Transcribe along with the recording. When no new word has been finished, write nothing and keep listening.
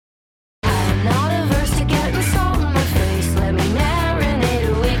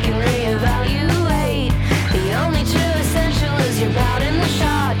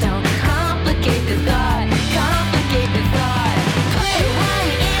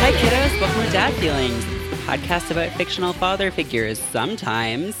Hi, kiddos. Welcome to Dad Feelings, a podcast about fictional father figures.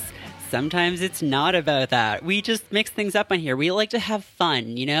 Sometimes it's not about that. We just mix things up on here. We like to have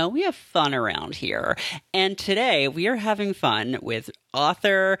fun, you know? We have fun around here. And today we are having fun with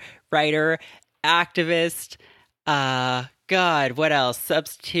author, writer, activist, God, what else?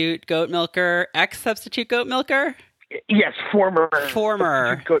 Substitute goat milker, ex-substitute goat milker? Yes, former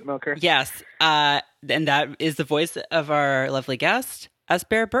goat milker. Yes, and that is the voice of our lovely guest,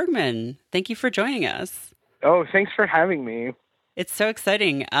 Bergman. Thank you for joining us. Oh, thanks for having me. It's so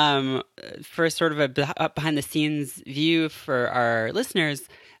exciting. For sort of a behind the scenes view for our listeners,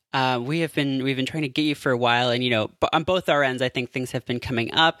 we've been trying to get you for a while, and on both our ends, I think things have been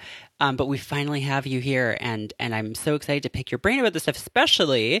coming up. But we finally have you here, and I'm so excited to pick your brain about this stuff,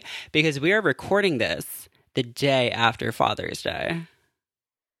 especially because we are recording this the day after Father's Day.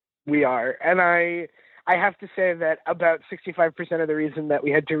 We are, and I have to say that about 65% of the reason that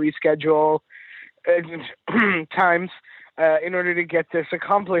we had to reschedule times in order to get this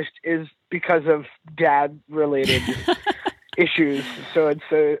accomplished is because of dad-related issues. So it's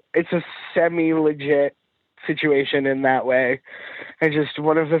a semi-legit situation in that way. And just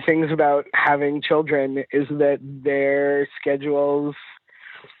one of the things about having children is that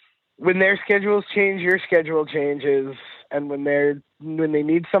when their schedules change, your schedule changes, and when they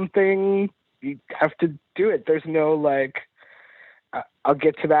need something, you have to do it. There's no I'll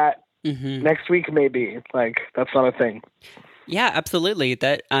get to that next week maybe. That's not a thing. Yeah, absolutely.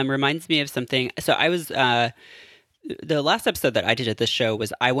 That reminds me of something. So I was the last episode that I did at this show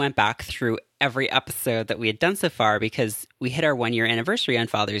was I went back through every episode that we had done so far because we hit our 1-year anniversary on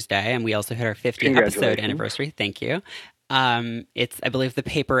Father's Day, and we also hit our 50th episode anniversary. Thank you. It's, I believe, the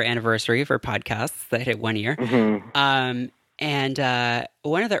paper anniversary for podcasts that hit 1 year. And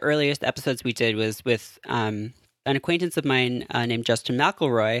one of the earliest episodes we did was with an acquaintance of mine named Justin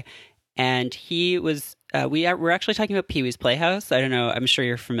McElroy, and he was we're actually talking about Pee-wee's Playhouse. I don't know. I'm sure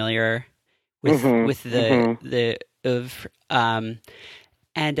you're familiar with and he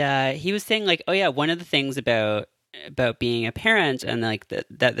was saying one of the things about being a parent and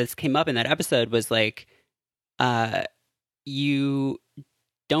that this came up in that episode was you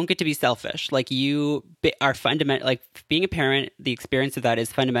don't get to be selfish. You are fundamental. Being a parent, the experience of that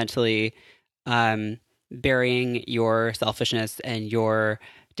is fundamentally burying your selfishness and your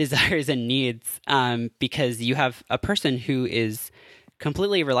desires and needs, because you have a person who is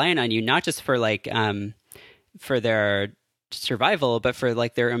completely reliant on you, not just for for their survival, but for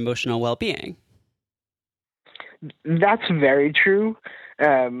their emotional well-being. That's very true.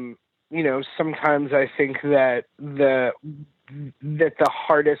 Sometimes I think that the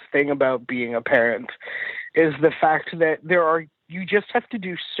hardest thing about being a parent is the fact that you just have to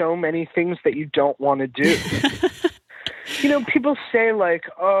do so many things that you don't want to do. People say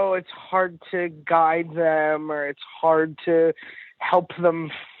oh, it's hard to guide them, or it's hard to help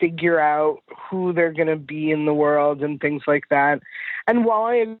them figure out who they're going to be in the world and things like that. And while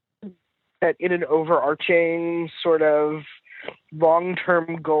I agree that in an overarching sort of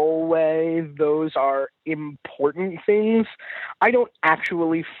long-term goal way, those are important things, I don't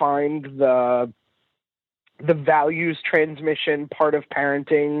actually find the values transmission part of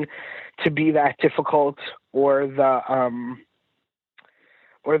parenting to be that difficult, or the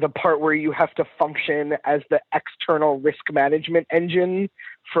part where you have to function as the external risk management engine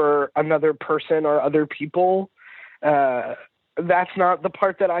for another person or other people. That's not the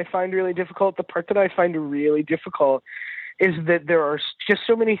part that I find really difficult. The part that I find really difficult is that there are just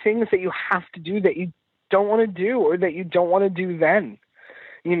so many things that you have to do that you don't want to do, or that you don't want to do then.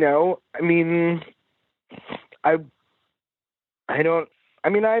 I don't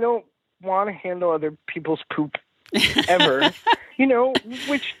want to handle other people's poop ever.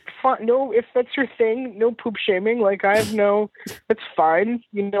 If that's your thing, no poop shaming. That's fine.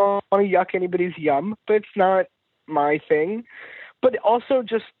 I don't want to yuck anybody's yum, but it's not my thing. But also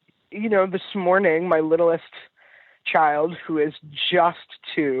just, this morning, my littlest child, who is just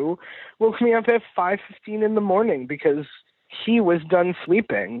 2, woke me up at 5:15 in the morning because he was done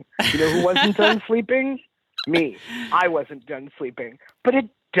sleeping. Who wasn't done sleeping? Me. I wasn't done sleeping. But it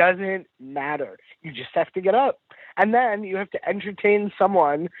doesn't matter. You just have to get up. And then you have to entertain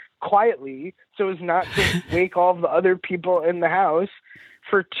someone quietly so as not to wake all the other people in the house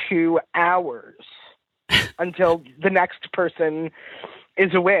for 2 hours until the next person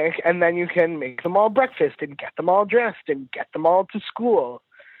is awake, and then you can make them all breakfast and get them all dressed and get them all to school.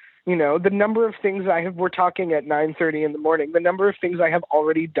 The number of things we're talking at 9:30 in the morning, the number of things I have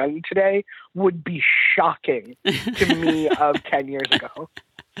already done today would be shocking to me of 10 years ago.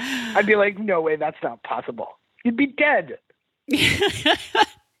 I'd be like, no way, that's not possible. You'd be dead.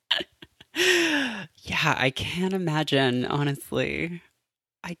 Yeah, I can't imagine, honestly.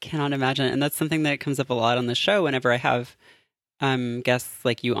 I cannot imagine. And that's something that comes up a lot on the show whenever I have guests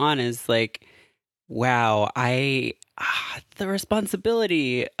like you on is like, wow, the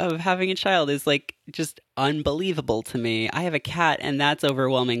responsibility of having a child is like just unbelievable to me. I have a cat and that's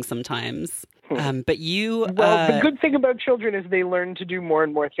overwhelming sometimes. But you... Well, the good thing about children is they learn to do more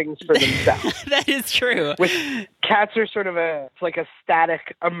and more things for themselves. That is true. With cats are sort of it's like a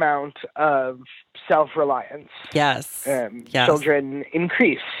static amount of self-reliance. Yes. Yes. Children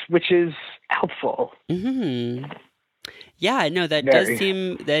increase, which is helpful. Mm-hmm. Yeah, no, that does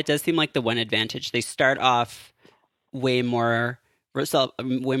seem like the one advantage. They start off way more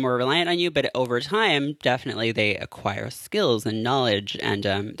reliant on you, but over time, definitely they acquire skills and knowledge, and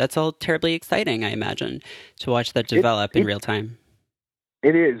that's all terribly exciting, I imagine, to watch that develop in real time.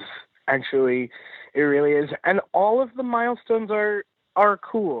 It is, actually. It really is. And all of the milestones are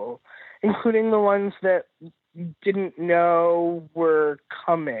cool, including the ones that you didn't know were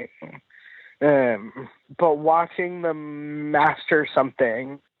coming. But watching them master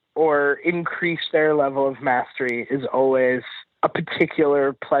something or increase their level of mastery is always a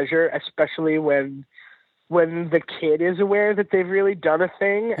particular pleasure, especially when the kid is aware that they've really done a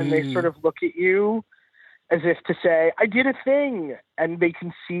thing and they sort of look at you as if to say, I did a thing. And they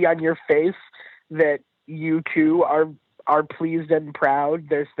can see on your face that you too are pleased and proud.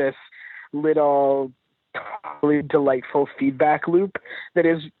 There's this little totally delightful feedback loop that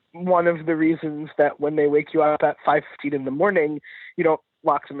is one of the reasons that when they wake you up at 5:15 in the morning, you don't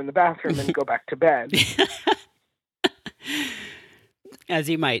lock them in the bathroom and go back to bed. As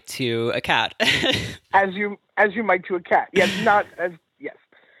you might to a cat. as you might to a cat. Yes,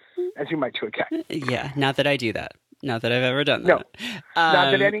 as you might to a cat. Yeah, not that I do that. Not that I've ever done that. No,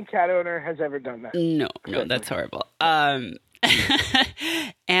 not that any cat owner has ever done that. No, that's horrible. And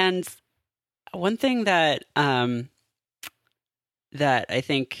one thing that that I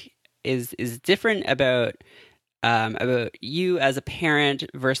think is different about you as a parent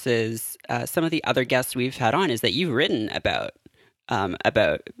versus some of the other guests we've had on is that you've written about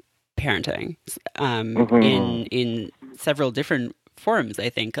parenting in several different forms. I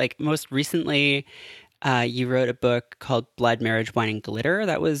think, like most recently, you wrote a book called Blood, Marriage, Wine, and Glitter.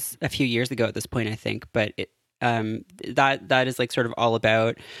 That was a few years ago at this point, I think. But that is like sort of all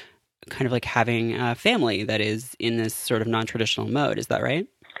about kind of like having a family that is in this sort of non-traditional mode. Is that right?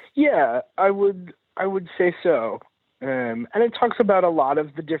 Yeah, I would say so. And it talks about a lot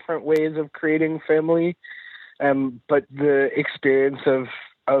of the different ways of creating family. But the experience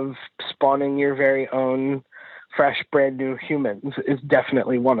of spawning your very own fresh, brand new humans is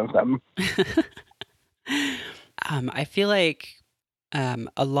definitely one of them. I feel like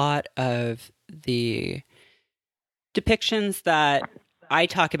a lot of the depictions that I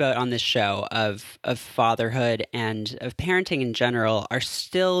talk about on this show of fatherhood and of parenting in general are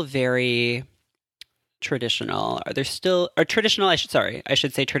still very traditional. Traditional? I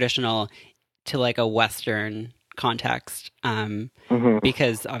should say traditional to like a Western context,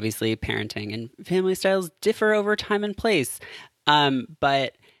 because obviously parenting and family styles differ over time and place.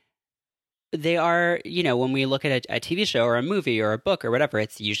 But they are, when we look at a TV show or a movie or a book or whatever,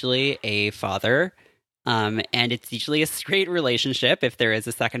 it's usually a father, and it's usually a straight relationship if there is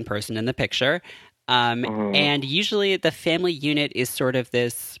a second person in the picture. And usually the family unit is sort of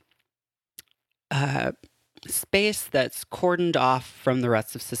this space that's cordoned off from the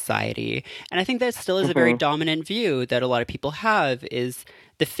rest of society. And I think that still is a very dominant view that a lot of people have, is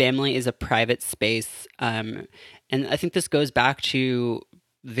the family is a private space. And I think this goes back to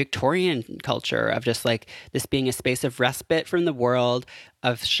Victorian culture of just like this being a space of respite from the world,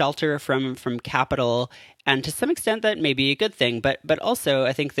 of shelter from capital. And to some extent that may be a good thing, but also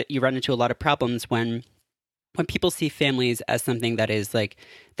I think that you run into a lot of problems when people see families as something that is like,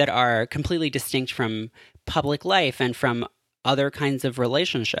 that are completely distinct from public life and from other kinds of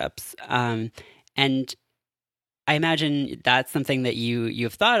relationships. And I imagine that's something that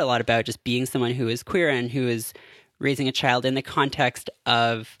you've thought a lot about, just being someone who is queer and who is raising a child in the context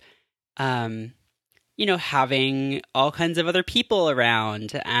of, having all kinds of other people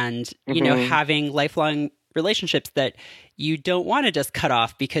around and, having lifelong relationships that you don't want to just cut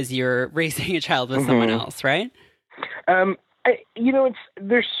off because you're raising a child with someone else, right?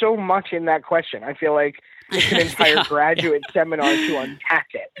 There's so much in that question. I feel like it's an entire graduate seminar to unpack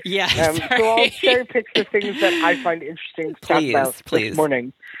it. Yeah. So I'll cherry pick the things that I find interesting to talk about this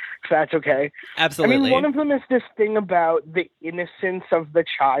morning, if that's okay. Absolutely. I mean, one of them is this thing about the innocence of the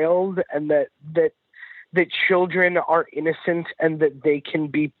child, and that children are innocent and that they can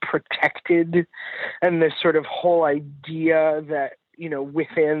be protected, and this sort of whole idea that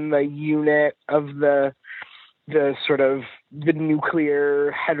within the unit of the sort of the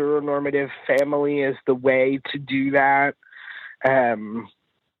nuclear heteronormative family is the way to do that. And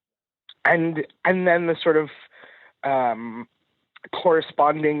then the sort of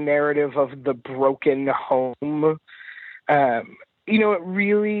corresponding narrative of the broken home. It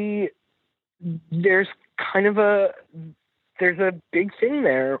really, there's a big thing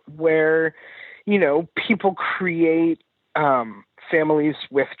there where, people create families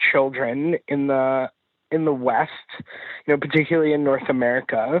with children in the West, particularly in North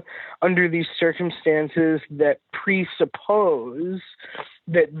America, under these circumstances that presuppose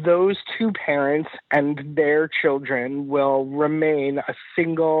that those two parents and their children will remain a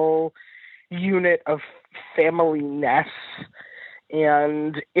single unit of family-ness.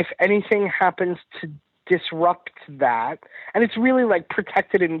 And if anything happens to disrupt that, and it's really like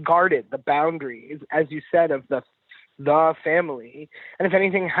protected and guarded, the boundaries, as you said, of the family. And if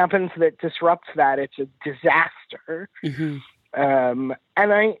anything happens that disrupts that, it's a disaster. Mm-hmm.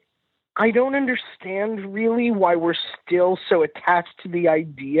 And I don't understand really why we're still so attached to the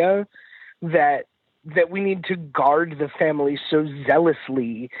idea that we need to guard the family so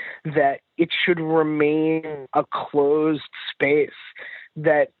zealously that it should remain a closed space,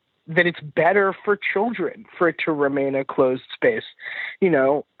 that it's better for children for it to remain a closed space.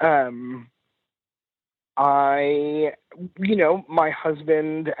 My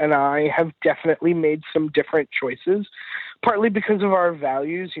husband and I have definitely made some different choices, partly because of our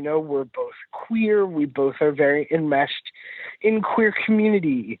values. We're both queer. We both are very enmeshed in queer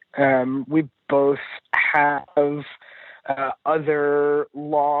community. We both have other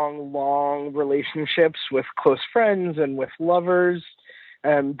long relationships with close friends and with lovers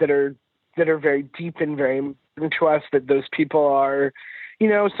that are very deep and very important to us, that those people are,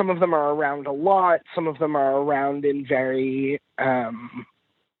 some of them are around a lot. Some of them are around in very, in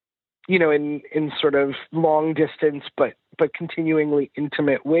sort of long distance, but continuingly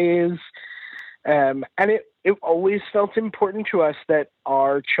intimate ways. And it always felt important to us that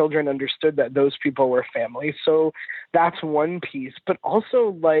our children understood that those people were family. So that's one piece. But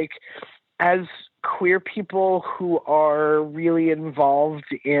also, like, as queer people who are really involved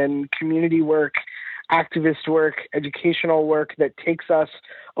in community work, activist work, educational work that takes us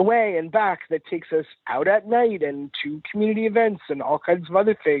away and back, that takes us out at night and to community events and all kinds of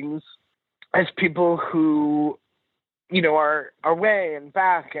other things, as people who, are away and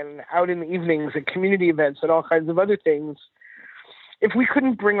back and out in the evenings at community events and all kinds of other things, if we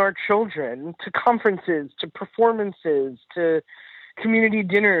couldn't bring our children to conferences, to performances, to community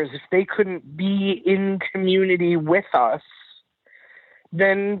dinners, if they couldn't be in community with us,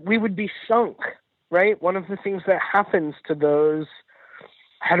 then we would be sunk. Right? One of the things that happens to those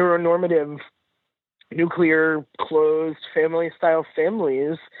heteronormative, nuclear, closed, family-style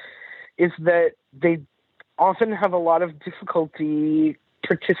families is that they often have a lot of difficulty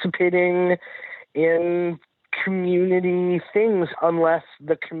participating in community things unless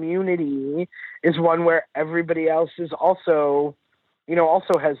the community is one where everybody else is also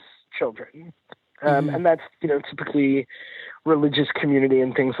has children. And that's, typically religious community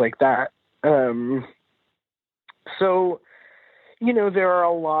and things like that. So, there are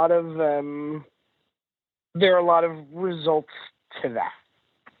a lot of results to that.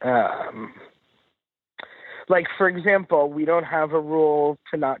 Like, for example, we don't have a rule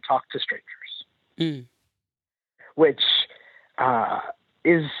to not talk to strangers, which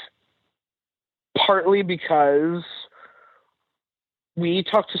is partly because we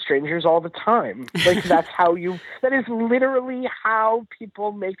talk to strangers all the time. Like, that is literally how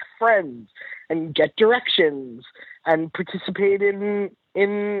people make friends and get directions and participate in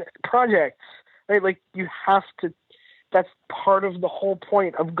projects, right? Like, you have to, that's part of the whole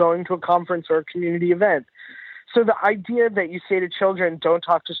point of going to a conference or a community event. So the idea that you say to children, don't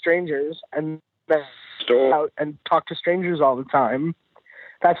talk to strangers, and then go out and talk to strangers all the time,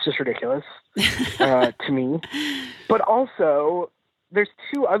 that's just ridiculous to me. But also, there's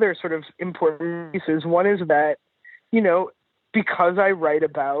two other sort of important pieces. One is that, because I write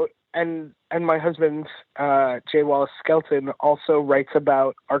about, and my husband, Jay Wallace Skelton, also writes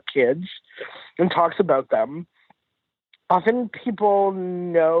about our kids and talks about them, often people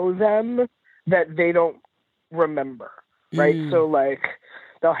know them that they don't remember, right? So, like,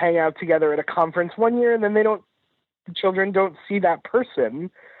 they'll hang out together at a conference one year, and then the children don't see that person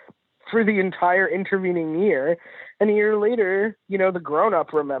for the entire intervening year. And a year later, the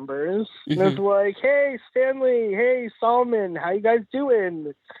grown-up remembers. And it's like, hey, Stanley, hey, Solomon, how you guys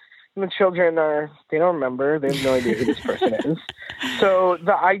doing? And the children they don't remember. They have no idea who this person is. So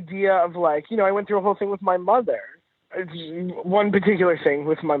the idea of, like, I went through a whole thing with my mother one particular thing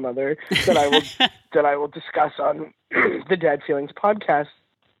with my mother that I will discuss on the Dad Feelings podcast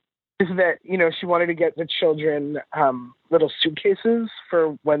is that, she wanted to get the children little suitcases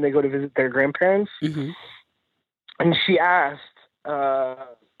for when they go to visit their grandparents. Mm-hmm. And she asked,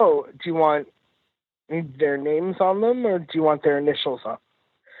 do you want their names on them or do you want their initials on them?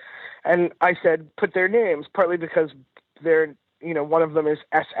 And I said, put their names, partly because they're, one of them is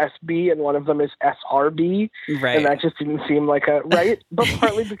SSB and one of them is SRB. Right. And that just didn't seem like a right. But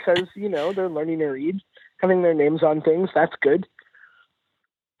partly because, they're learning to read, having their names on things, that's good.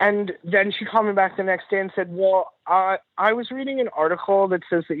 And then she called me back the next day and said, well, I was reading an article that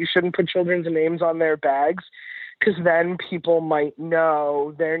says that you shouldn't put children's names on their bags because then people might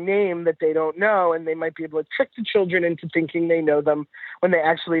know their name that they don't know, and they might be able to trick the children into thinking they know them when they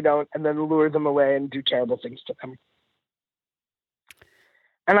actually don't, and then lure them away and do terrible things to them.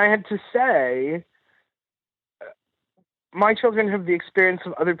 And I had to say, my children have the experience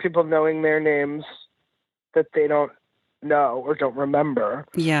of other people knowing their names that they don't know or don't remember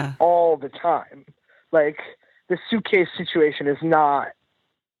all the time. Like, the suitcase situation is not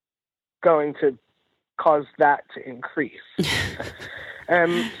going to cause that to increase.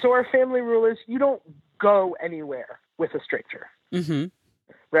 So our family rule is you don't go anywhere with a stranger. Mm-hmm.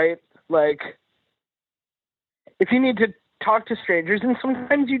 Right? Like, if you need to talk to strangers, and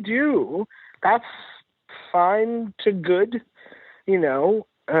sometimes you do, that's fine to good,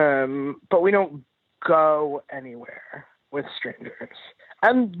 but we don't go anywhere with strangers.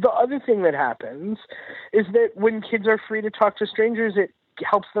 And the other thing that happens is that when kids are free to talk to strangers, it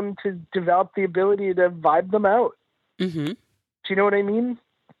helps them to develop the ability to vibe them out. Mm-hmm. Do you know what I mean?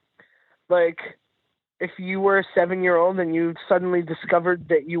 Like, if you were a 7-year-old and you suddenly discovered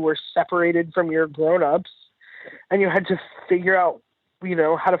that you were separated from your grown-ups and you had to figure out,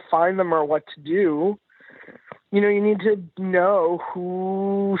 how to find them or what to do, you need to know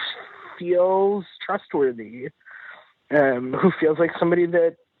who feels trustworthy, who feels like somebody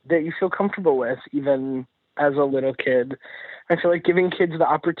that you feel comfortable with, even as a little kid. I feel like giving kids the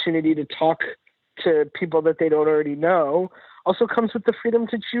opportunity to talk to people that they don't already know also comes with the freedom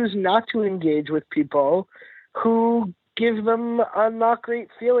to choose not to engage with people who give them a not great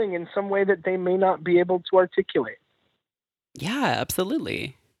feeling in some way that they may not be able to articulate. Yeah,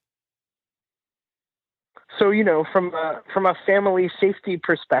 absolutely. So, from a family safety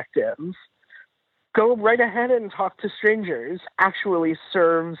perspective, go right ahead and talk to strangers actually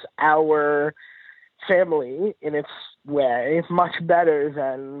serves our family in its way much better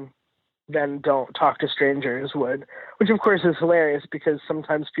than don't talk to strangers would, which of course is hilarious because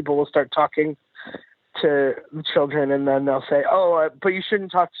sometimes people will start talking to the children and then they'll say, but you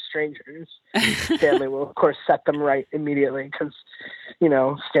shouldn't talk to strangers. Stanley will of course set them right immediately because,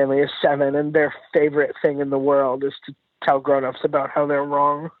 Stanley is 7 and their favorite thing in the world is to tell grown-ups about how they're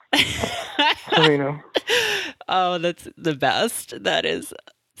wrong. So, Oh, that's the best. That is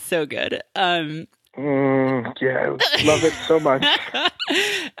so good. Yeah, love it so much.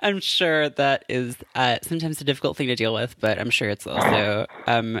 I'm sure that is sometimes a difficult thing to deal with, but I'm sure it's also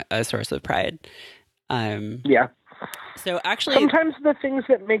a source of pride. Yeah. So actually, sometimes the things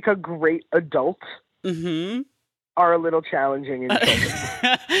that make a great adult mm-hmm. are a little challenging in children.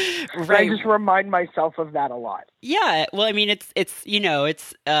 Right. I just remind myself of that a lot. Yeah. Well, I mean, it's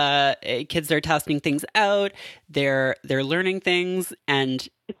kids are testing things out. They're learning things, and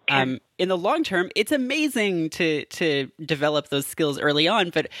in the long term, it's amazing to develop those skills early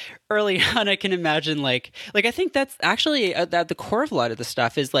on. But early on, I can imagine like I think that's actually at the core of a lot of the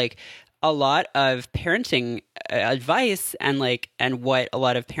stuff is like a lot of parenting advice and what a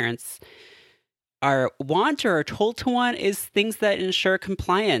lot of parents want or are told to want is things that ensure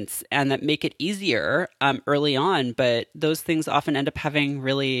compliance and that make it easier early on. But those things often end up having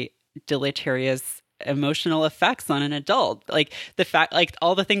really deleterious emotional effects on an adult. Like the fact, like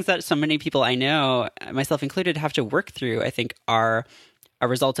all the things that so many people I know, myself included, have to work through, I think are a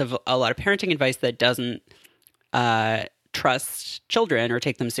result of a lot of parenting advice that doesn't trust children or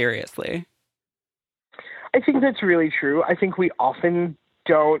take them seriously. I think that's really true. I think we often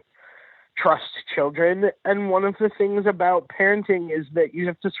don't trust children. And one of the things about parenting is that you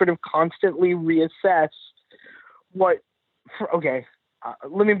have to sort of constantly reassess let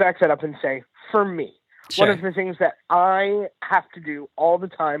me back that up and say, for me, Sure. One of the things that I have to do all the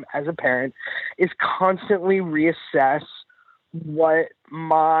time as a parent is constantly reassess what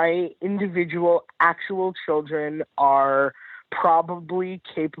my individual actual children are probably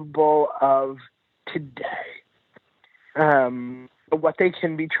capable of today. What they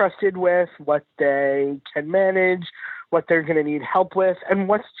can be trusted with, what they can manage, what they're going to need help with, and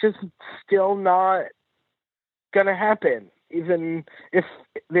what's just still not gonna happen, even if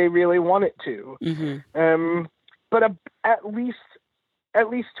they really want it to. But at least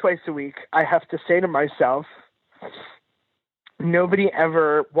twice a week, I have to say to myself, nobody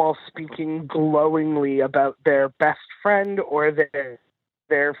ever, while speaking glowingly about their best friend or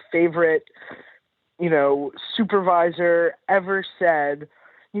their favorite, supervisor, ever said,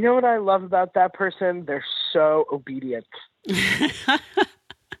 you know what I love about that person? They're so obedient.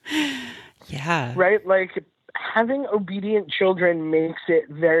 Yeah. Right? Like, having obedient children makes it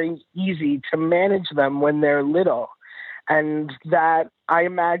very easy to manage them when they're little. And that, I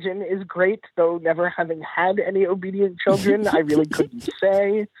imagine, is great, though never having had any obedient children, I really couldn't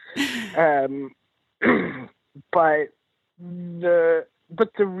say. But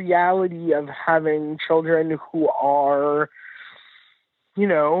the reality of having children who are,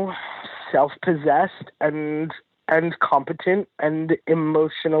 self-possessed and competent and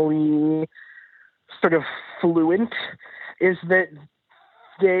emotionally sort of fluent is that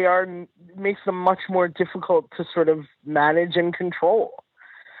makes them much more difficult to sort of manage and control.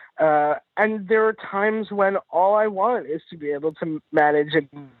 And there are times when all I want is to be able to manage and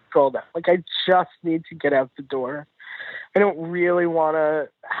control them. Like, I just need to get out the door. I don't really want to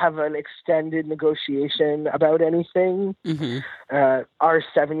have an extended negotiation about anything. Our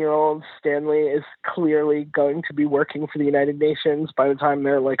 7-year-old Stanley is clearly going to be working for the United Nations by the time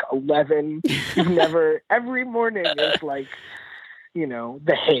they're like 11. Every morning is like,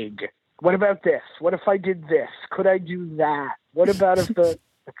 The Hague. What about this? What if I did this? Could I do that? What about if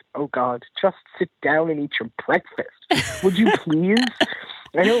oh God, just sit down and eat your breakfast. Would you please?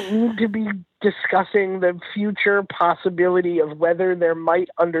 I don't need to be discussing the future possibility of whether there might,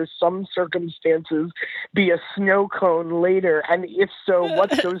 under some circumstances, be a snow cone later, and if so, what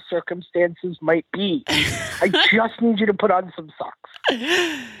those circumstances might be. I just need you to put on some socks.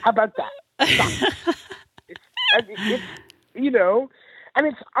 How about that? Socks. It's and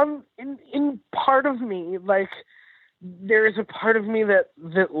it's in part of me, like, there is a part of me that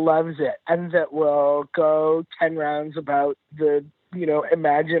loves it and that will go 10 rounds about the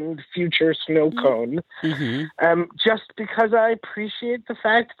imagined future snow cone, just because I appreciate the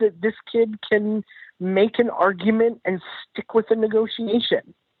fact that this kid can make an argument and stick with a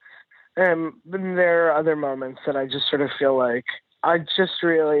negotiation. But there are other moments that I just sort of feel like I just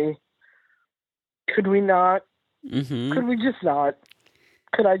really, could we not? Could we just not?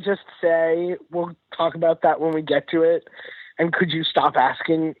 Could I just say, we'll talk about that when we get to it? And could you stop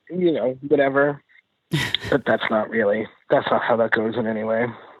asking, whatever? But that's not how that goes in any way.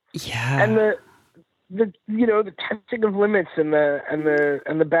 Yeah. And the testing of limits and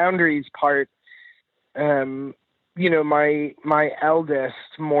the boundaries part, my eldest,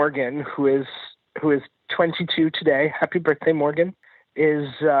 Morgan, who is 22 today, happy birthday, Morgan, is,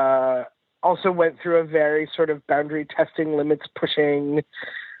 also went through a very sort of boundary testing, limits pushing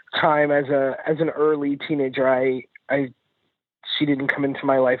time as an early teenager. She didn't come into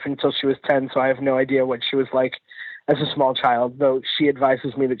my life until she was 10, so I have no idea what she was like as a small child, though she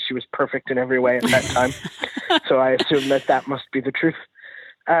advises me that she was perfect in every way at that time. So I assume that must be the truth.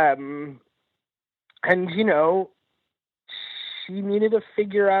 And, she needed to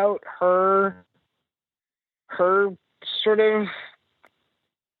figure out her sort of,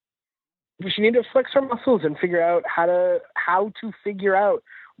 she needed to flex her muscles and figure out how to figure out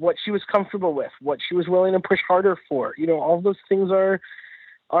what she was comfortable with, what she was willing to push harder for. All those things are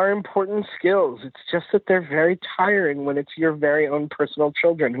important skills. It's just that they're very tiring when it's your very own personal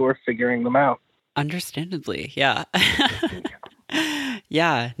children who are figuring them out. Understandably, yeah.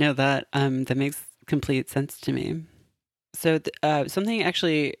 Yeah, no, that makes complete sense to me. So something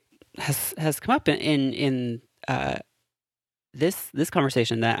actually has come up in this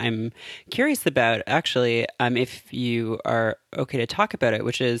conversation that I'm curious about, actually, if you are okay to talk about it,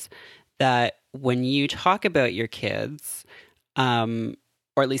 which is that when you talk about your kids, or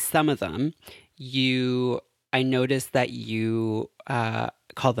at least some of them, I notice that you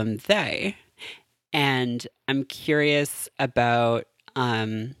call them they, and I'm curious about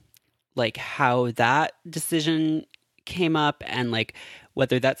like how that decision came up and like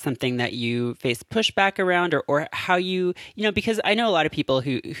whether that's something that you face pushback around or how you because I know a lot of people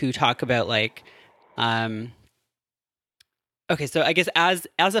who talk about like okay, so I guess as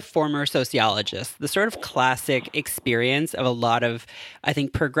a former sociologist, the sort of classic experience of a lot of, I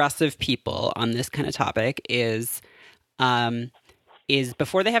think, progressive people on this kind of topic is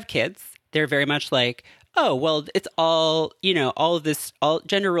before they have kids, they're very much like, oh, well, it's all, all of this, all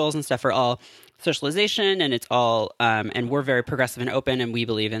gender roles and stuff are all socialization, and it's all, and we're very progressive and open, and we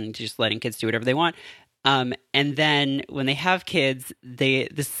believe in just letting kids do whatever they want. And then when they have kids, the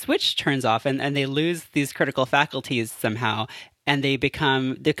switch turns off and they lose these critical faculties somehow. And they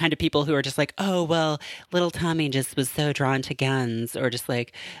become the kind of people who are just like, oh, well, little Tommy just was so drawn to guns, or just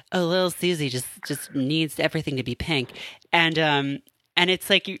like, oh, little Susie just needs everything to be pink. And it's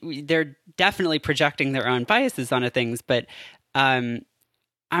like they're definitely projecting their own biases onto things. But I'm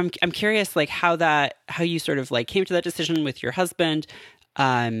curious, like how you sort of like came to that decision with your husband,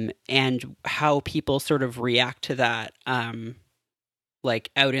 and how people sort of react to that,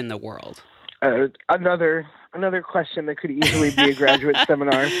 like out in the world. Another question that could easily be a graduate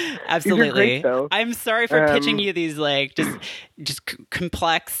seminar. Absolutely. These are great, though. I'm sorry for pitching you these like just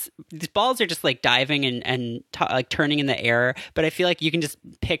complex. These balls are just like diving and like turning in the air. But I feel like you can just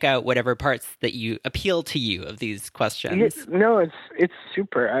pick out whatever parts that you appeal to you of these questions. No, it's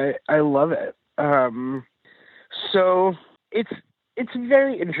super. I love it. So it's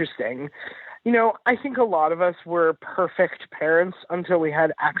very interesting. You know, I think a lot of us were perfect parents until we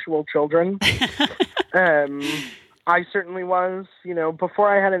had actual children. I certainly was. You know, before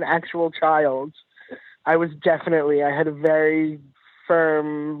I had an actual child, I had a very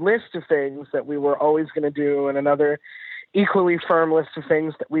firm list of things that we were always going to do, and another equally firm list of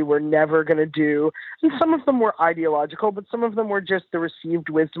things that we were never going to do. And some of them were ideological, but some of them were just the received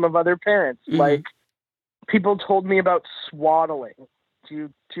wisdom of other parents. Mm-hmm. Like, people told me about swaddling. Do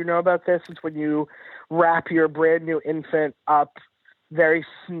you know about this? It's when you wrap your brand new infant up very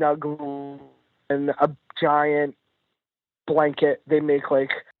snugly in a giant blanket. They make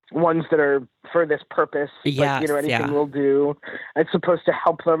like ones that are for this purpose. Yes, like, anything will do. It's supposed to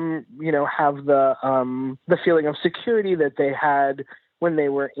help them, have the feeling of security that they had when they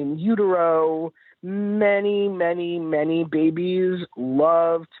were in utero. Many, many, many babies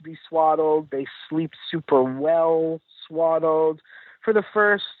love to be swaddled. They sleep super well swaddled. For the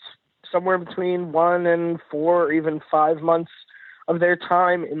first somewhere between 1 and 4 or even 5 months of their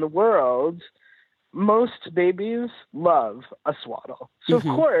time in the world, most babies love a swaddle. So, mm-hmm.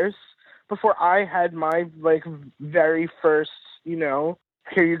 Of course, before I had my very first, here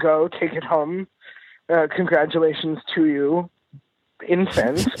you go, take it home, congratulations to you,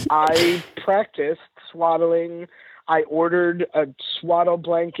 infant, I practiced swaddling. I ordered a swaddle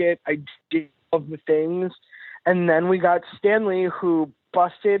blanket. I did all of the things. And then we got Stanley, who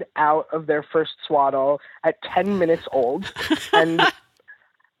busted out of their first swaddle at 10 minutes old and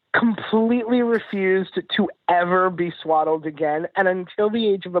completely refused to ever be swaddled again. And until the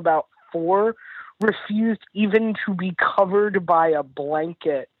age of about 4, refused even to be covered by a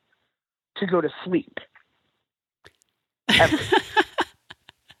blanket to go to sleep. Ever.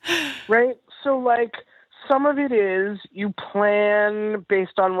 Right? So, some of it is you plan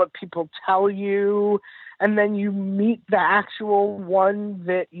based on what people tell you, and then you meet the actual one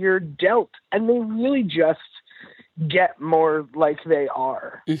that you're dealt, and they really just get more like they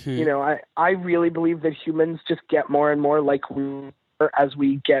are. Mm-hmm. I really believe that humans just get more and more like we are as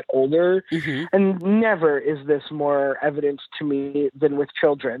we get older, mm-hmm. and never is this more evident to me than with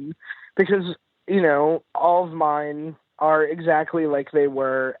children, because, all of mine are exactly like they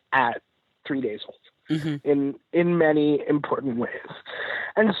were at 3 days old. Mm-hmm. in many important ways.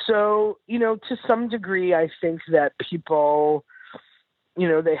 And so, to some degree, I think that people,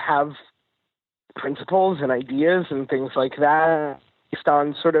 they have principles and ideas and things like that based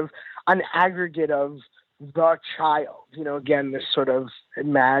on sort of an aggregate of the child, again, this sort of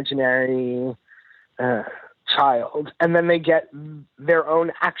imaginary child. And then they get their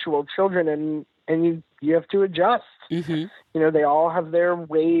own actual children, and you have to adjust. Mm-hmm. They all have their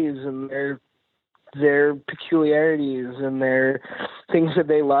ways and their peculiarities and their things that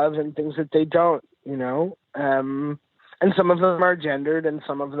they love and things that they don't, and some of them are gendered and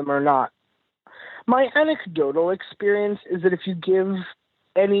some of them are not. My anecdotal experience is that if you give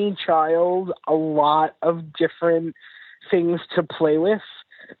any child a lot of different things to play with,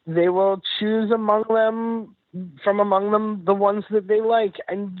 they will choose from among them the ones that they like,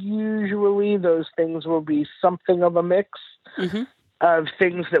 and usually those things will be something of a mix. Mm-hmm. Of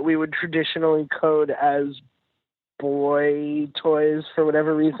things that we would traditionally code as boy toys for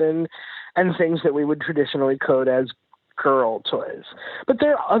whatever reason, and things that we would traditionally code as girl toys. But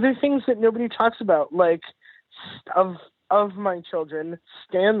there are other things that nobody talks about, like of my children,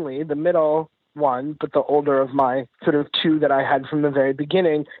 Stanley, the middle one, but the older of my sort of 2 that I had from the very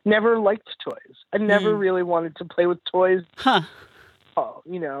beginning, never liked toys. I never really wanted to play with toys. Huh.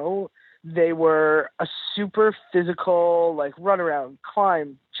 They were a super physical, run around,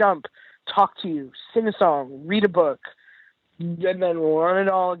 climb, jump, talk to you, sing a song, read a book, and then run it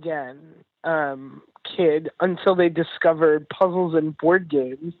all again, kid until they discovered puzzles and board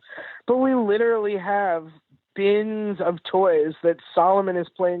games. But we literally have bins of toys that Solomon is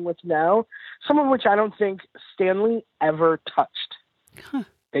playing with now, some of which I don't think Stanley ever touched. Huh.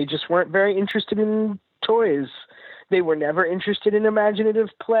 They just weren't very interested in toys. They were never interested in imaginative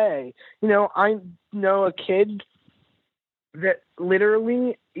play. You know, I know a kid that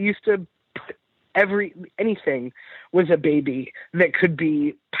literally used to put anything was a baby that could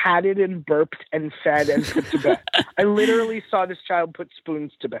be patted and burped and fed and put to bed. I literally saw this child put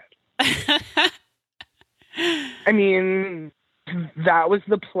spoons to bed. I mean, that was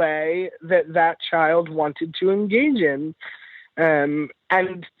the play that child wanted to engage in. And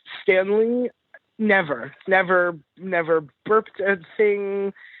Stanley never burped a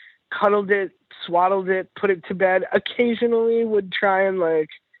thing, cuddled it, swaddled it, put it to bed. Occasionally would try and like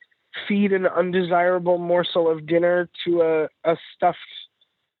feed an undesirable morsel of dinner to a stuffed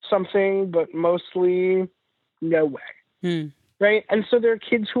something, but mostly no way. Right? And so there are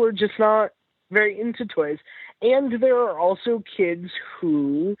kids who are just not very into toys. And there are also kids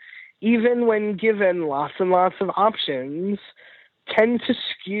who, even when given lots and lots of options, tend to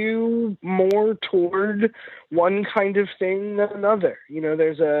skew more toward one kind of thing than another. You know,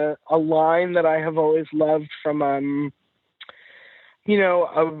 there's a line that I have always loved from, a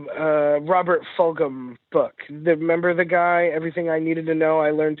Robert Fulghum book. Remember the guy, Everything I Needed to Know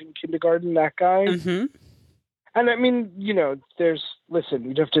I Learned in Kindergarten, that guy? Mm-hmm. And I mean, you know,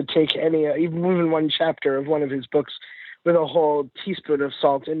 you'd have to take even one chapter of one of his books with a whole teaspoon of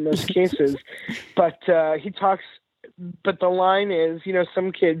salt in most cases. But but the line is, you know,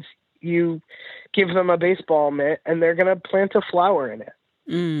 some kids, you give them a baseball mitt and they're going to plant a flower in it.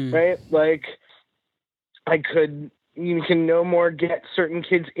 Right? Like, you can no more get certain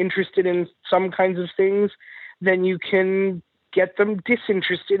kids interested in some kinds of things than you can get them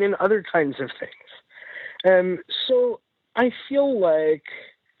disinterested in other kinds of things. So I feel like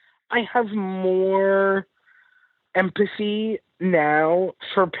I have more empathy now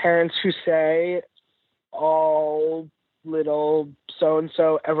for parents who say all little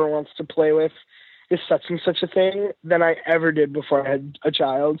so-and-so ever wants to play with is such and such a thing than I ever did before I had a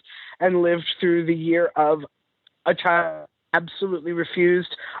child and lived through the year of a child absolutely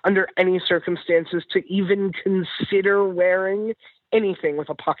refused under any circumstances to even consider wearing anything with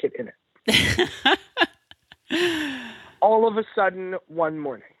a pocket in it. All of a sudden, one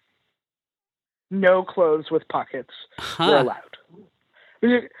morning, no clothes with pockets were allowed.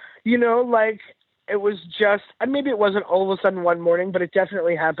 You know, like, it was just, and maybe it wasn't all of a sudden one morning, but it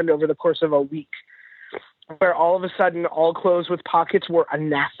definitely happened over the course of a week, where all of a sudden all clothes with pockets were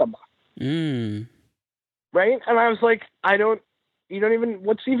anathema. Right? And I was like,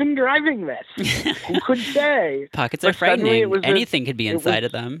 what's even driving this? Who could say? Pockets are frightening. Anything could be inside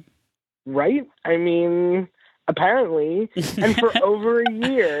of them. Right? I mean, apparently. And for over a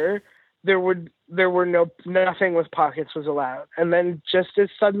year, there were nothing with pockets was allowed. And then just as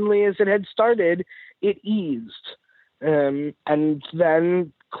suddenly as it had started, it eased. And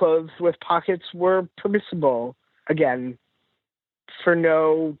then clothes with pockets were permissible again for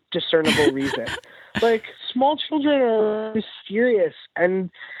no discernible reason. Like, small children are mysterious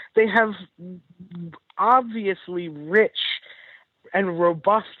and they have obviously rich and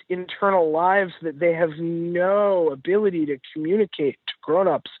robust internal lives that they have no ability to communicate to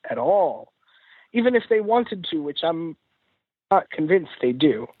grown-ups at all, even if they wanted to, which I'm not convinced they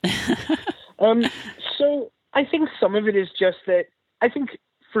do. So I think some of it is just that I think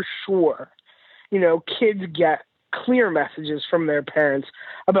for sure, you know, kids get clear messages from their parents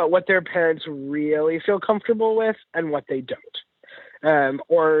about what their parents really feel comfortable with and what they don't.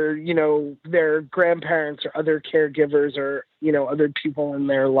 Or, you know, their grandparents or other caregivers or, you know, other people in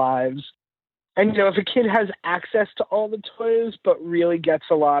their lives. And, you know, if a kid has access to all the toys, but really gets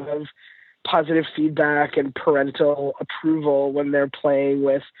a lot of positive feedback and parental approval when they're playing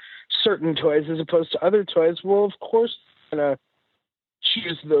with certain toys as opposed to other toys, well, of course, going to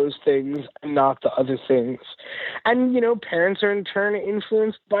choose those things and not the other things. And, you know, parents are in turn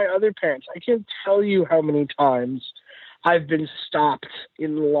influenced by other parents. I can't tell you how many times I've been stopped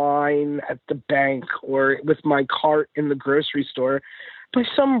in line at the bank or with my cart in the grocery store by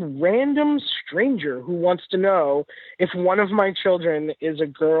some random stranger who wants to know if one of my children is a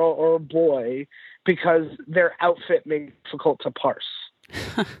girl or a boy because their outfit may be difficult to parse.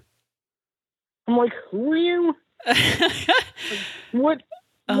 I'm like, who are you? What?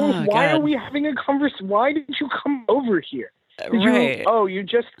 Oh, why God. are we having a conversation? Why did you come over here? Right. You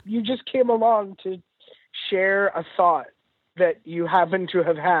just came along to share a thought that you happen to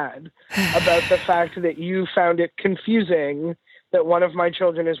have had about the fact that you found it confusing that one of my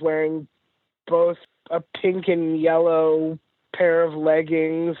children is wearing both a pink and yellow pair of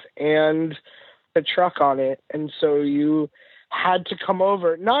leggings and a truck on it. And so you had to come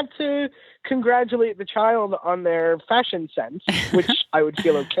over, not to congratulate the child on their fashion sense, which I would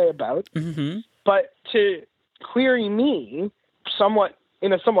feel okay about, but to query me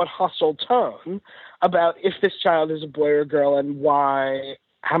in a somewhat hostile tone about if this child is a boy or girl and why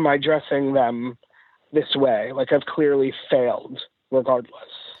am I dressing them this way? Like, I've clearly failed regardless.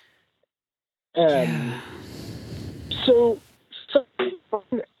 So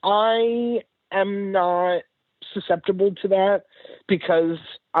I am not susceptible to that because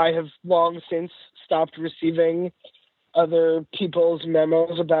I have long since stopped receiving other people's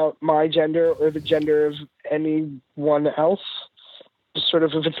memos about my gender or the gender of anyone else. Sort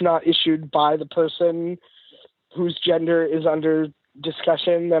of, if it's not issued by the person whose gender is under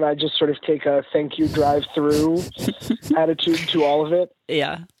discussion, then I just sort of take a thank you drive through attitude to all of it.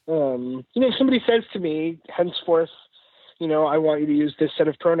 Yeah. If somebody says to me, henceforth, I want you to use this set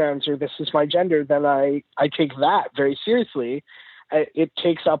of pronouns or this is my gender, then I take that very seriously. It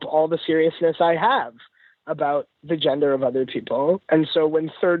takes up all the seriousness I have about the gender of other people. And so when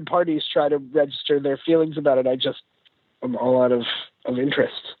third parties try to register their feelings about it, I'm all out of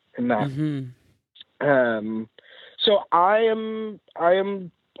interest in that. So I am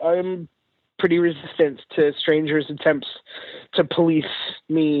pretty resistant to strangers' attempts to police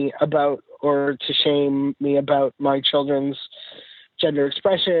me about or to shame me about my children's gender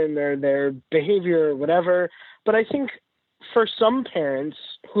expression or their behavior or whatever. But I think for some parents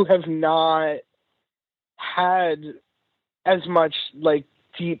who have not had as much like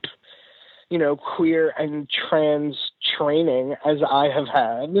deep, queer and trans training as I have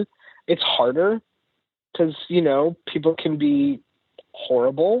had, it's harder because, people can be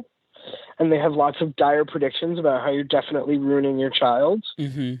horrible and they have lots of dire predictions about how you're definitely ruining your child.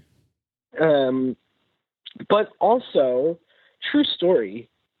 But also, true story,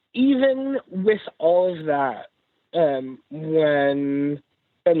 even with all of that, when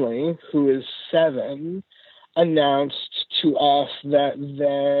Finley, who is 7, announced to us that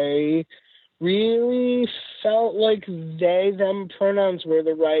they really felt like they, them pronouns were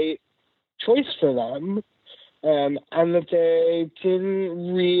the right choice for them, and that they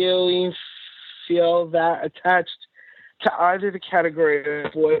didn't really feel that attached to either the category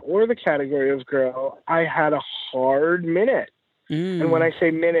of boy or the category of girl, I had a hard minute. And when I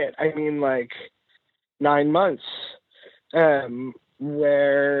say minute, I mean like 9 months,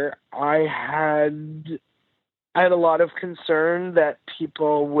 where I had a lot of concern that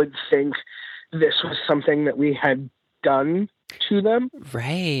people would think this was something that we had done to them.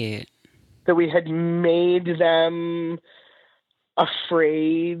 Right. That we had made them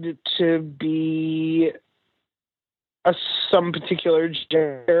afraid to be some particular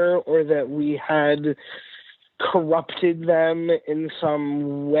gender, or that we had corrupted them in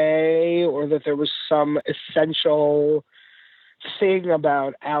some way, or that there was some essential thing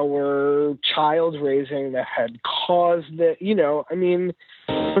about our child raising that had caused it. It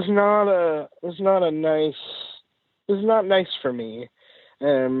was not nice for me.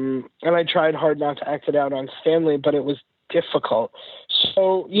 And I tried hard not to act it out on Stanley, but it was difficult.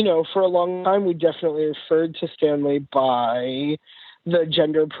 So, for a long time, we definitely referred to Stanley by the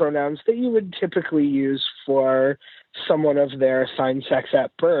gender pronouns that you would typically use for someone of their assigned sex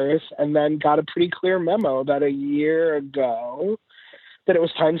at birth, and then got a pretty clear memo about a year ago that it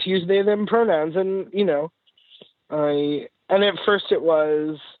was time to use they, them pronouns. And, and at first it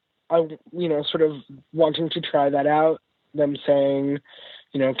was, sort of wanting to try that out, them saying,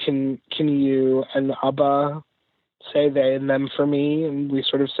 can you and Abba say they and them for me? And we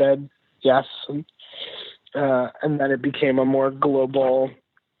sort of said yes. And then it became a more global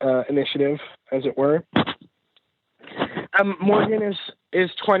initiative, as it were. Morgan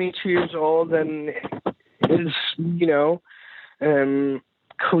is 22 years old and is,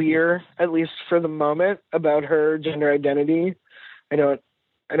 clear, at least for the moment, about her gender identity. I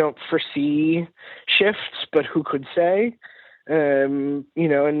don't foresee shifts, but who could say? And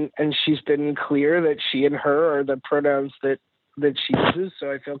she's been clear that she and her are the pronouns that she uses,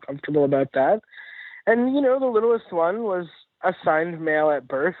 so I feel comfortable about that. And, the littlest one was assigned male at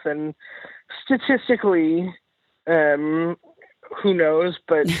birth, and statistically, who knows,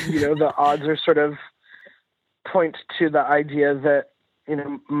 but, the odds are sort of point to the idea that,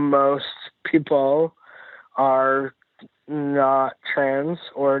 most people are not trans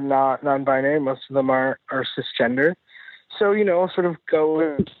or not non-binary. Most of them are cisgender. So, sort of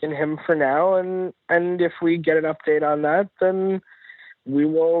go in him for now. And if we get an update on that, then we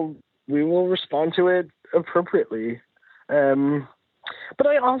will respond to it appropriately. But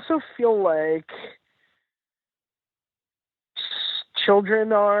I also feel like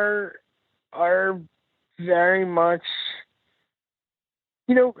children are very much,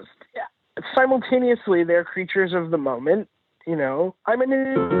 simultaneously they're creatures of the moment. I'm a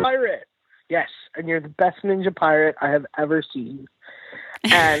ninja pirate. Yes, and you're the best ninja pirate I have ever seen.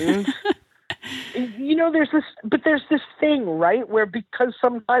 And there's this thing, right, where because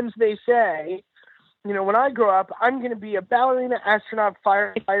sometimes they say, when I grow up, I'm going to be a ballerina, astronaut,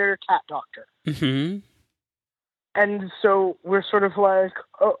 firefighter, cat doctor. Mm-hmm. And so we're sort of like,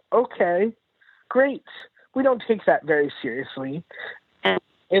 oh, okay, great. We don't take that very seriously,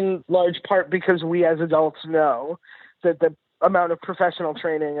 in large part because we as adults know that the amount of professional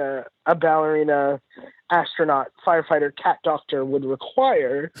training a ballerina, astronaut, firefighter, cat doctor would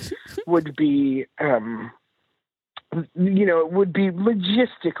require would be, it would be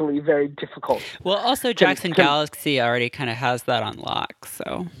logistically very difficult. Well, also Jackson Galaxy already kind of has that on lock,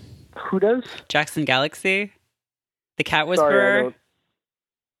 so. Who does? Jackson Galaxy? The cat whisperer? Sorry, I don't.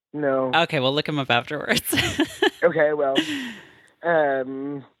 No. Okay, we'll look him up afterwards. Okay, well,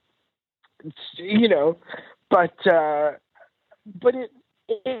 but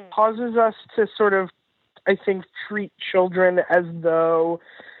it causes us to sort of, I think, treat children as though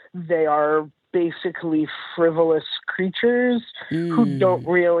they are basically frivolous creatures who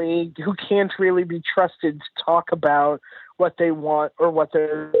can't really be trusted to talk about what they want or what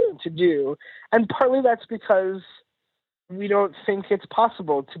they're going to do. And partly that's because we don't think it's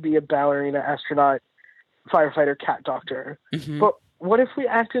possible to be a ballerina, astronaut, firefighter, cat doctor. Mm-hmm. But what if we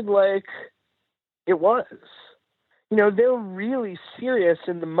acted like it was? They're really serious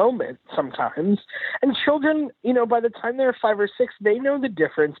in the moment sometimes. And children, by the time they're 5 or 6, they know the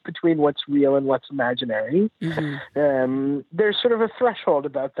difference between what's real and what's imaginary. Mm-hmm. There's sort of a threshold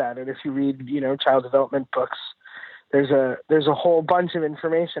about that. And if you read, child development books, there's a whole bunch of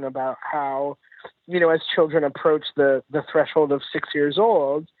information about how, as children approach the threshold of 6 years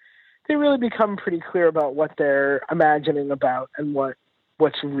old, they really become pretty clear about what they're imagining about and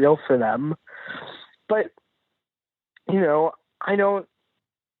what's real for them. But,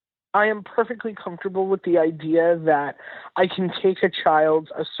 I am perfectly comfortable with the idea that I can take a child's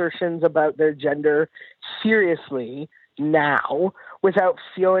assertions about their gender seriously now without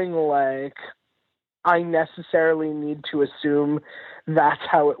feeling like I necessarily need to assume that's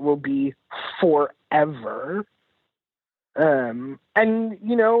how it will be forever. I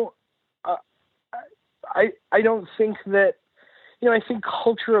don't think that, I think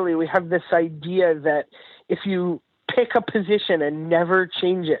culturally we have this idea that if you pick a position and never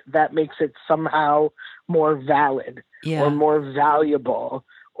change it, that makes it somehow more valid or more valuable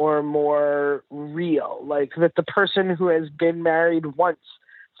or more real. Like that the person who has been married once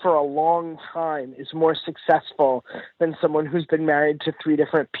for a long time is more successful than someone who's been married to 3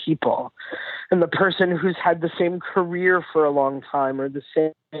 different people. And the person who's had the same career for a long time or the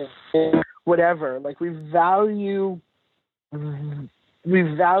same whatever. Like we value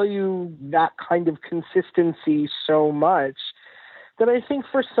that kind of consistency so much that I think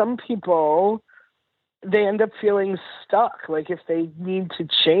for some people they end up feeling stuck. Like if they need to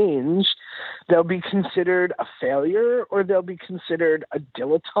change, they'll be considered a failure, or they'll be considered a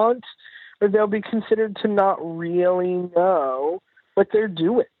dilettante, or they'll be considered to not really know what they're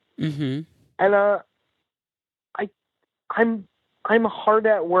doing. Mm-hmm. And I'm hard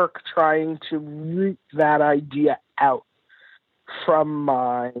at work trying to root that idea out from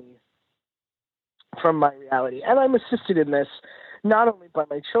my reality. And I'm assisted in this not only by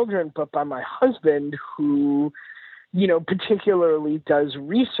my children, but by my husband, who, particularly does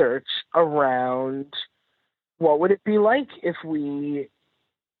research around what would it be like if we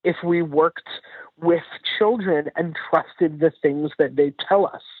worked with children and trusted the things that they tell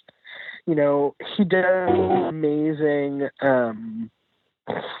us. He does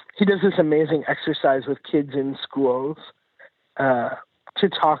this amazing exercise with kids in schools to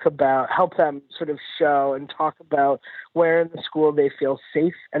help them sort of show and talk about where in the school they feel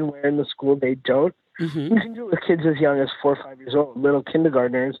safe and where in the school they don't. Mm-hmm. You can do it with kids as young as 4 or 5 years old, little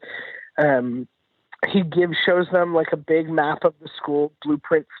kindergartners. He shows them like a big map of the school,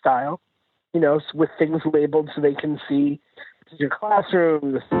 blueprint style, with things labeled so they can see this is your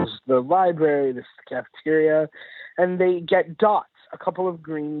classroom, this is the library, this is the cafeteria, and they get dots, a couple of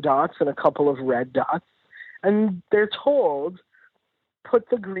green dots and a couple of red dots, and they're told, put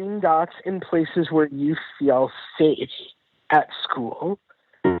the green dots in places where you feel safe at school,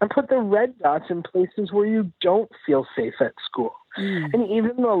 and put the red dots in places where you don't feel safe at school. Mm. And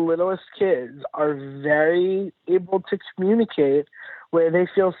even the littlest kids are very able to communicate where they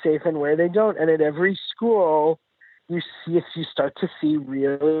feel safe and where they don't. And at every school, you start to see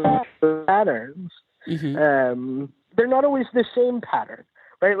real patterns. Mm-hmm. they're not always the same pattern,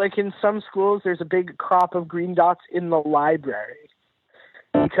 right? Like in some schools, there's a big crop of green dots in the library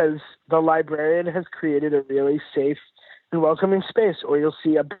because the librarian has created a really safe and welcoming space. Or you'll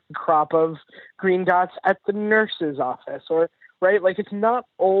see a big crop of green dots at the nurse's office, or right? Like it's not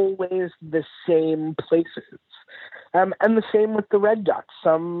always the same places. And the same with the red dots.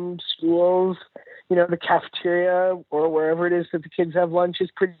 Some schools, the cafeteria or wherever it is that the kids have lunch is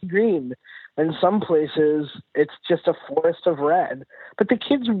pretty green. And some places it's just a forest of red. But the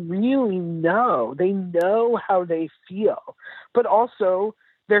kids really know. They know how they feel. But also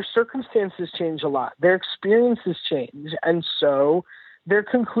their circumstances change a lot. Their experiences change. And so their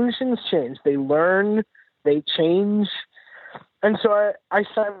conclusions change. They learn, they change. And so I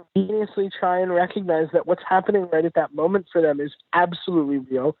simultaneously try and recognize that what's happening right at that moment for them is absolutely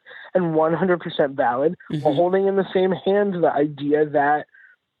real and 100% valid, while holding in the same hand the idea that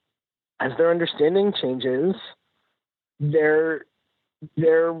as their understanding changes, their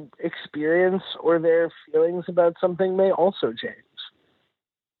experience or their feelings about something may also change.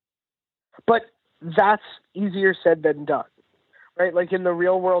 But that's easier said than done, right? Like in the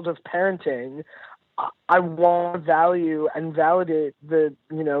real world of parenting, I want to value and validate the,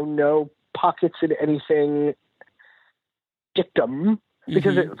 no pockets in anything dictum,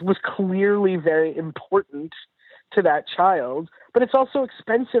 because it was clearly very important to that child. But it's also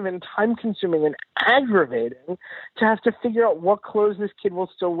expensive and time consuming and aggravating to have to figure out what clothes this kid will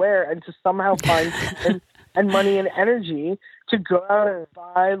still wear and to somehow find and money and energy to go out and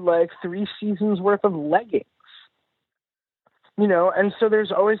buy like 3 seasons worth of leggings. And so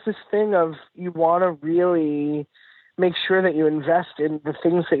there's always this thing of you want to really make sure that you invest in the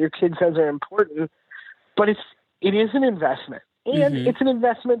things that your kid says are important, but it is an investment. And it's an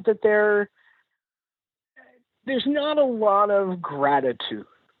investment that there's not a lot of gratitude.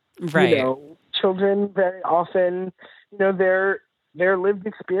 Right. Children very often, their lived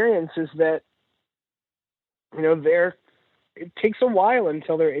experience is that, it takes a while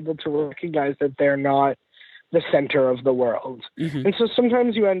until they're able to recognize that they're not the center of the world. And so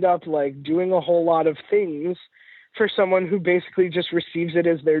sometimes you end up like doing a whole lot of things for someone who basically just receives it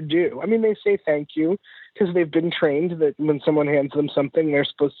as their due. I mean, they say thank you because they've been trained that when someone hands them something, they're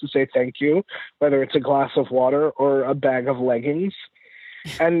supposed to say thank you, whether it's a glass of water or a bag of leggings.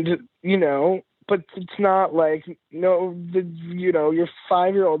 And, but it's not like, your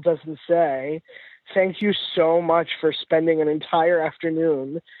 5-year-old doesn't say, thank you so much for spending an entire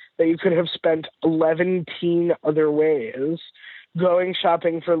afternoon that you could have spent 11 other ways going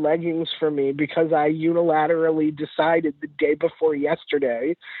shopping for leggings for me because I unilaterally decided the day before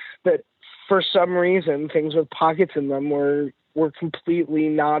yesterday that for some reason things with pockets in them were completely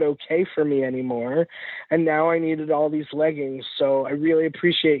not okay for me anymore. And now I needed all these leggings. So I really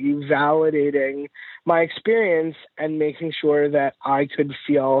appreciate you validating my experience and making sure that I could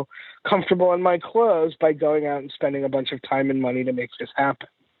feel comfortable in my clothes by going out and spending a bunch of time and money to make this happen.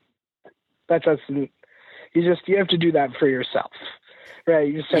 That doesn't, you have to do that for yourself, right?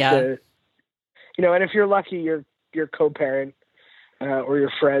 You just have to, and if you're lucky, your co-parent or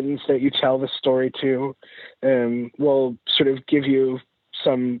your friends that you tell the story to will sort of give you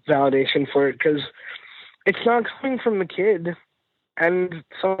some validation for it, because it's not coming from the kid. And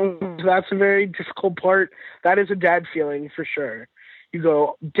so that's a very difficult part. That is a dad feeling for sure. You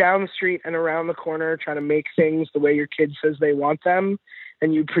go down the street and around the corner trying to make things the way your kid says they want them,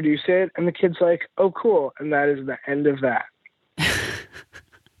 and you produce it, and the kid's like, oh, cool. And that is the end of that.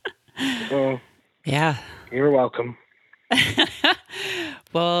 Well, yeah. You're welcome.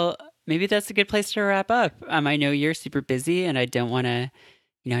 Well, maybe that's a good place to wrap up. I know you're super busy, and I don't want to,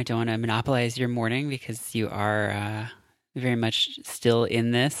 monopolize your morning because you are very much still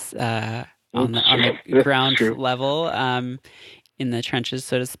in this on the ground level, in the trenches,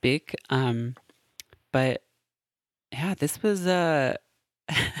 so to speak. But yeah, this was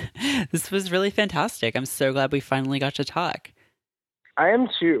this was really fantastic. I'm so glad we finally got to talk. I am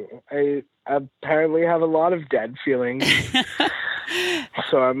too. I apparently have a lot of dad feelings.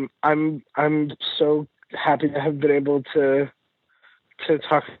 So I'm so happy to have been able to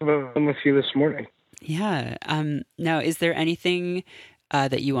talk about them with you this morning. Yeah. Now, is there anything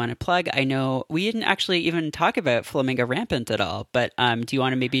that you want to plug? I know we didn't actually even talk about Flamingo Rampant at all, but do you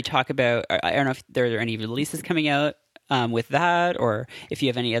want to maybe talk about, I don't know if there are any releases coming out with that, or if you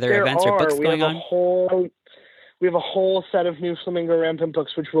have any other events or books going on? We have a whole set of new Flamingo Rampant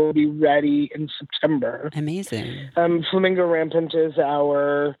books, which will be ready in September. Amazing. Flamingo Rampant is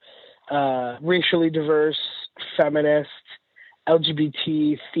our racially diverse, feminist,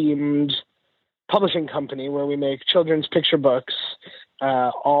 LGBT-themed publishing company where we make children's picture books,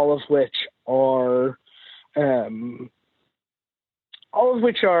 all of which are all of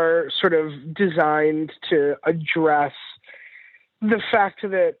which are sort of designed to address the fact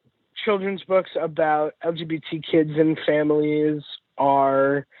that children's books about LGBT kids and families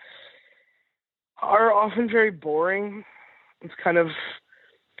are often very boring. It's kind of,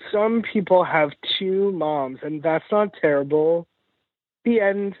 some people have two moms, and that's not terrible. The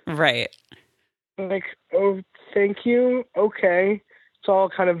end. Right. Like, oh, thank you. Okay. It's all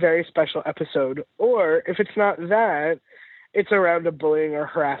kind of very special episode. Or if it's not that, it's around a bullying or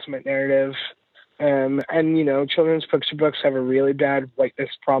harassment narrative. And, you know, children's picture books have a really bad whiteness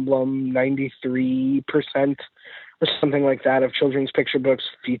problem. 93% or something like that of children's picture books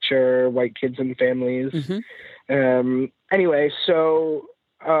feature white kids and families. Anyway, so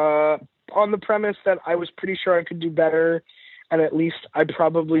on the premise that I was pretty sure I could do better, and at least I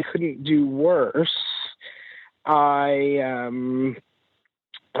probably couldn't do worse, Jay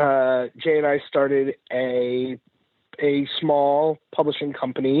and I started a small publishing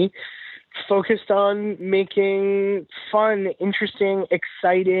company focused on making fun, interesting,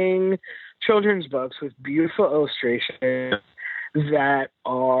 exciting children's books with beautiful illustrations that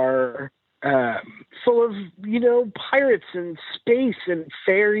are full of, you know, pirates and space and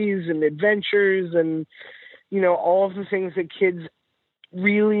fairies and adventures and, you know, all of the things that kids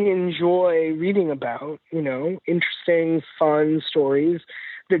really enjoy reading about, you know, interesting, fun stories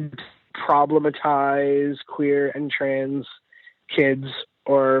that problematize queer and trans kids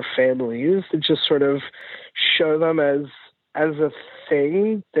or families, that just sort of show them as a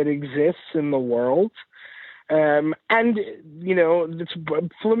thing that exists in the world. And, you know,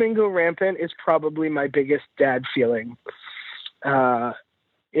 Flamingo Rampant is probably my biggest dad feeling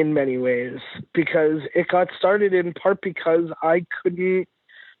in many ways, because it got started in part because I couldn't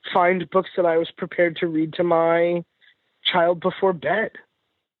find books that I was prepared to read to my child before bed.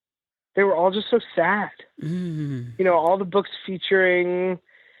 They were all just so sad. You know, all the books featuring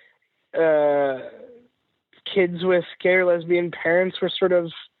kids with gay or lesbian parents were sort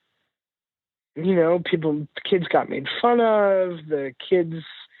of, you know, kids got made fun of, the kids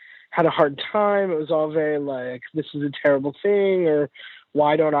had a hard time. It was all very like, this is a terrible thing, or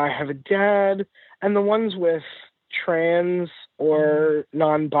why don't I have a dad? And the ones with trans or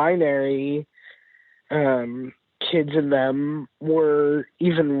non-binary kids in them were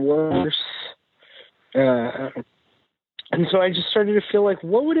even worse. And so I just started to feel like,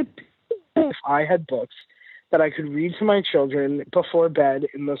 what would it be if I had books that I could read to my children before bed,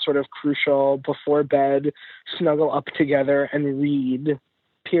 in the sort of crucial before bed, snuggle up together and read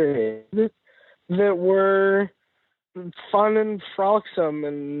period, that were fun and frolicsome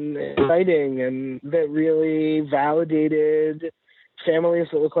and exciting, and that really validated families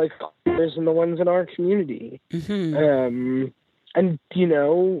that look like ours and the ones in our community. And, you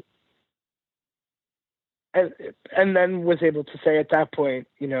know, and then was able to say at that point,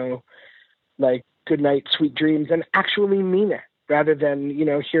 you know, like, good night, sweet dreams, and actually mean it, rather than, you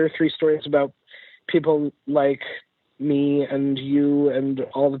know, hear 3 stories about people like me and you and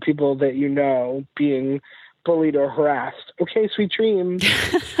all the people that you know being bullied or harassed. Okay, sweet dreams.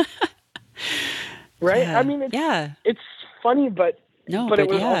 Right? Yeah. I mean, it's funny, but it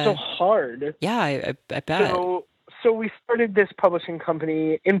was also hard. Yeah, I bet. So we started this publishing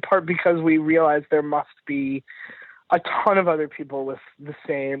company in part because we realized there must be a ton of other people with the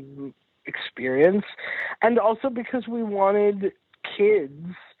same experience, and also because we wanted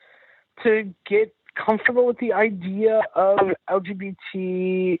kids to get comfortable with the idea of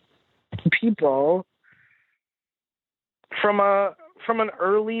LGBT people from an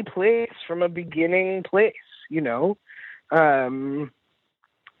early place, from a beginning place, you know, that,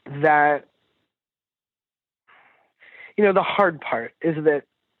 you know, the hard part is that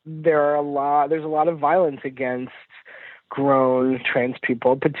there's a lot of violence against grown trans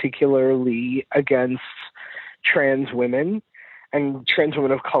people, particularly against trans women and trans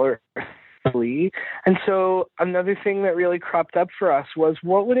women of color. And so another thing that really cropped up for us was,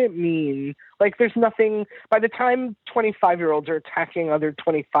 what would it mean? Like, there's nothing, by the time 25-year-olds are attacking other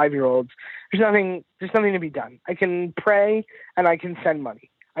 25-year-olds, there's nothing to be done. I can pray and I can send money.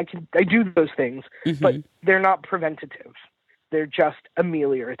 I do those things, but they're not preventative. They're just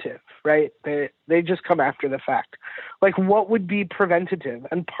ameliorative, right? They just come after the fact. Like, what would be preventative?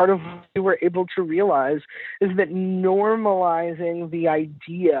 And part of what we were able to realize is that normalizing the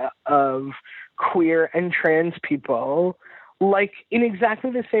idea of queer and trans people, like in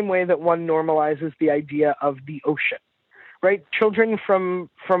exactly the same way that one normalizes the idea of the ocean, right? Children from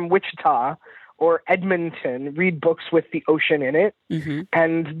Wichita or Edmonton read books with the ocean in it,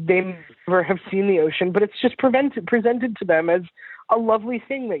 and they never have seen the ocean, but it's just presented to them as a lovely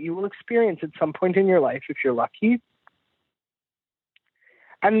thing that you will experience at some point in your life if you're lucky.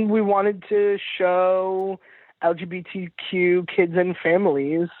 And we wanted to show LGBTQ kids and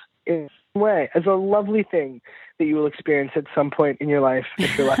families in a way as a lovely thing that you will experience at some point in your life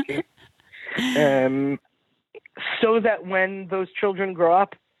if you're lucky. So that when those children grow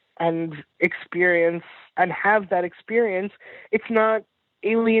up and experience and have that experience, it's not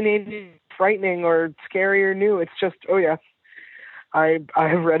alienating, frightening, or scary or new. It's just, oh yeah, I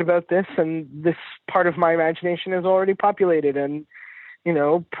have read about this, and this part of my imagination is already populated, and you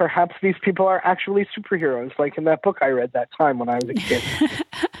know, perhaps these people are actually superheroes, like in that book I read that time when I was a kid.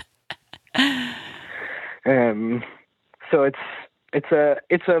 So it's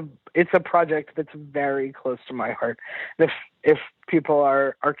a project that's very close to my heart. And if people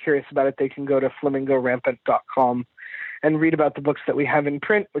are curious about it, they can go to flamingorampant.com and read about the books that we have in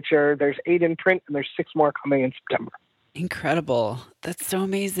print, there's 8 in print and there's 6 more coming in September. Incredible. That's so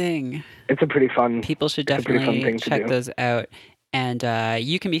amazing. It's a pretty fun. People should definitely check those out. And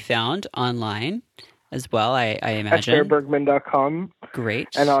you can be found online as well, I imagine. At Bergman.com. Great.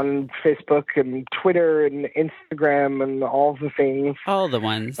 And on Facebook and Twitter and Instagram and all the things. All the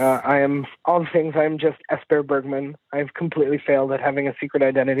ones. I am just Esper Bergman. I've completely failed at having a secret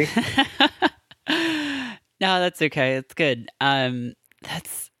identity. No, that's okay. It's good.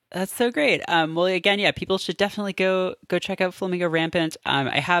 That's so great. Well, again, yeah, people should definitely go check out Flamingo Rampant.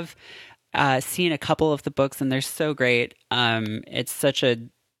 I have seen a couple of the books, and they're so great. It's such a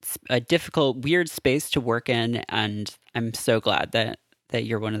difficult, weird space to work in, and I'm so glad that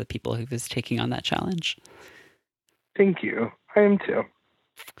you're one of the people who is taking on that challenge. Thank you. I am too.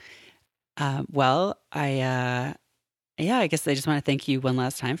 Well, I guess I just want to thank you one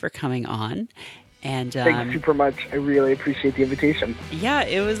last time for coming on. And thanks super much. I really appreciate the invitation. Yeah,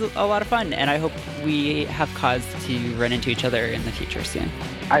 it was a lot of fun, and I hope we have cause to run into each other in the future soon.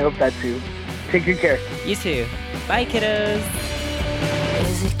 I hope that too. Take good care. You too. Bye, kiddos.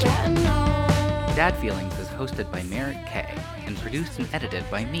 Dad Feelings is hosted by Merritt K and produced and edited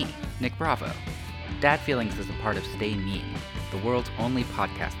by me, Nick Bravo. Dad Feelings is a part of Stay Mean, the world's only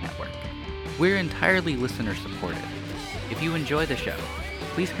podcast network. We're entirely listener-supported. If you enjoy the show,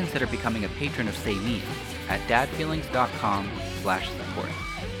 please consider becoming a patron of Stay Mean at dadfeelings.com/support.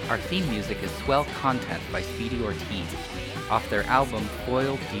 Our theme music is Swell Content by Speedy Ortiz, off their album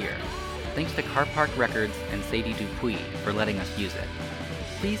Foiled Deer. Thanks to Car Park Records and Sadie Dupuis for letting us use it.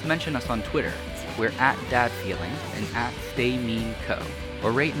 Please mention us on Twitter. We're at dadfeelings and at StayMeanCo.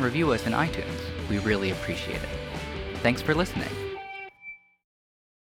 Or rate and review us in iTunes. We really appreciate it. Thanks for listening.